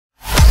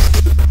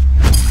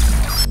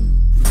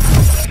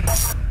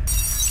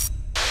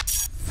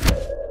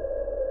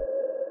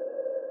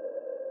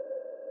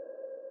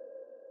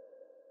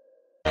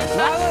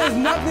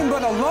nothing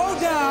but a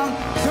low-down,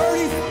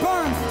 dirty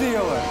sperm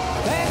stealer.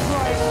 That's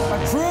right,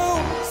 a true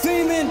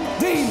semen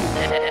demon.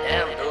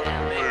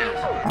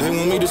 They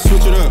want me to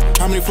switch it up.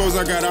 How many flows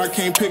I got? I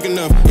can't pick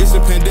enough. It's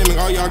a pandemic,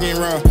 all y'all getting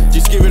raw.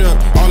 Just give it up.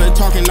 All that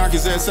talking, knock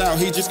his ass out.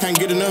 He just can't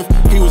get enough.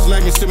 He was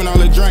lacking, sipping all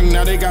that drink.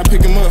 Now they gotta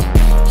pick him up.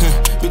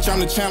 Bitch,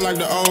 I'm the champ like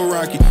the old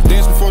Rocky.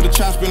 Dance before the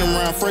chop spin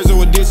around. Frazzo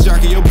a disc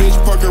jockey. Your bitch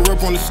pucker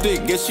up on the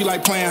stick. Guess she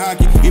like playing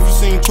hockey. If you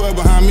seen 12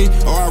 behind me,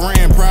 or I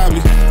ran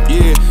probably.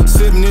 Yeah,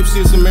 sip nips,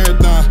 it's a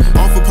marathon.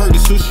 Off a perk,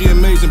 the sushi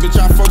amazing. Bitch,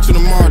 I fuck to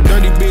tomorrow.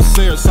 Dirty bitch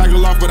Sarah.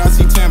 Cycle off, but I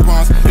see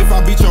tampons. If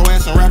I beat your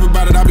ass and rap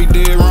about it, I'll be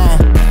dead wrong.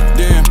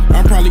 Damn,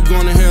 I'm probably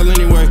going to hell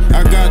anyway.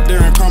 I got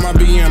there and call my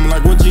BM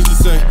like what Jesus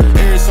say.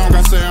 Every song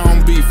I say I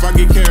don't beef, I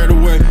get carried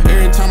away.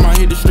 Every time I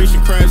hit the streets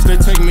and crash, they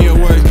take me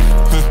away.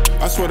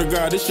 I swear to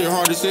God, this shit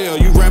hard as hell.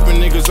 You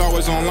rapping niggas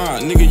always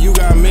online. Nigga, you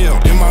got mail.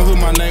 In my hood,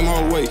 my name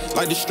whole way.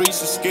 Like the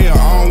streets is scale.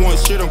 I don't want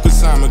shit on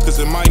consignment, cause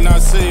it might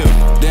not sell.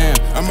 Damn,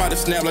 I'm about to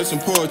snap like some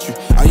poetry.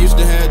 I used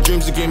to have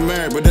dreams of getting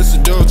married, but that's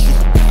adultery.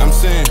 I'm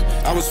saying,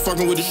 I was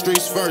fucking with the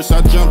streets first.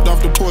 I jumped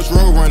off the porch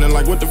road running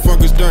like what the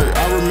fuck is dirt.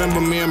 I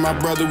remember me and my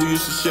brother, we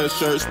used to share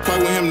shirts. Play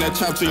with him, that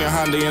chop to your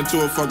Honda into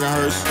a fucking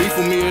hearse. Beef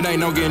with me, it ain't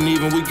no getting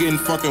even, we getting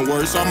fucking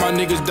worse. All my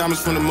niggas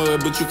diamonds from the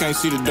mud, but you can't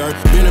see the dirt.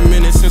 Been a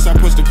minute since I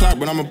pushed the clock,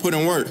 but I'ma put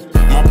in work.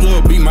 My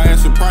plug beat my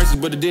ass with prices,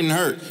 but it didn't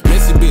hurt.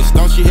 Messy bitch,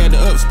 thought she had the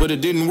ups, but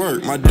it didn't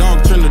work. My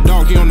dog turned the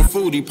dog, he on the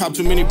food, he popped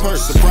too many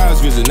perks. Surprise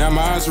visit, now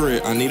my eyes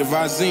red. I need a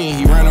Visine,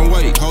 he ran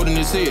away, holding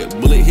his head.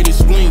 Bullet hit his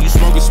spleen, you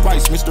smoking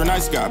spice, Mr.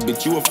 Nice Guy.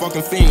 Bitch, you a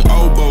fucking fiend.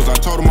 Oboes, I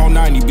told him on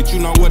 90, bitch, you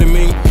know what it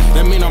mean?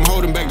 That mean I'm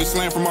holding back the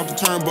slam from off the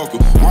turnbuckle.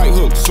 Right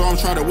hook, so I'm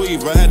trying to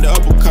weave, I had to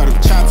uppercut him.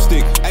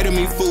 Chopstick, ate him,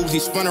 eat foods, he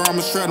spun her,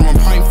 I'ma shred him. I'm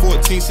pint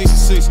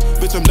 1466,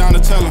 bitch, I'm down to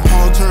tell him.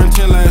 Hall turned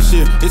 10 last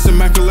year, it's a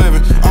Mac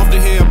 11. Off the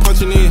head,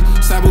 punching in,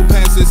 Sabo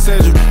passes,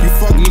 Cedric. You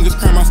fuck niggas,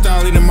 cram my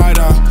style, eat a might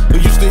off. We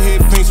used to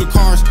hit things with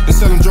cars and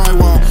sell him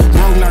drywall.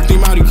 Rogue knocked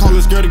him out, he called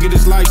his girl to get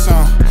his lights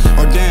on.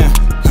 Or damn,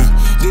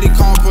 did he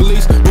call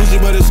police? Bougie,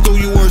 but at school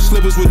you wore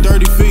slippers with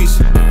dirty feet.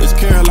 It's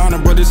Carolina,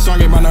 but this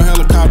song ain't about no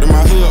helicopter.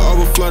 My hood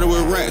over flooded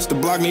with rats. The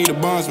block need a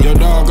bondsman. Your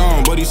dog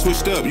gone, but he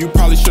switched up. You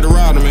probably should've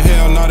robbed him. And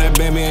hell no, that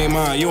baby ain't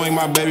mine. You ain't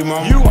my baby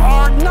mama. You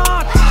are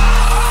not!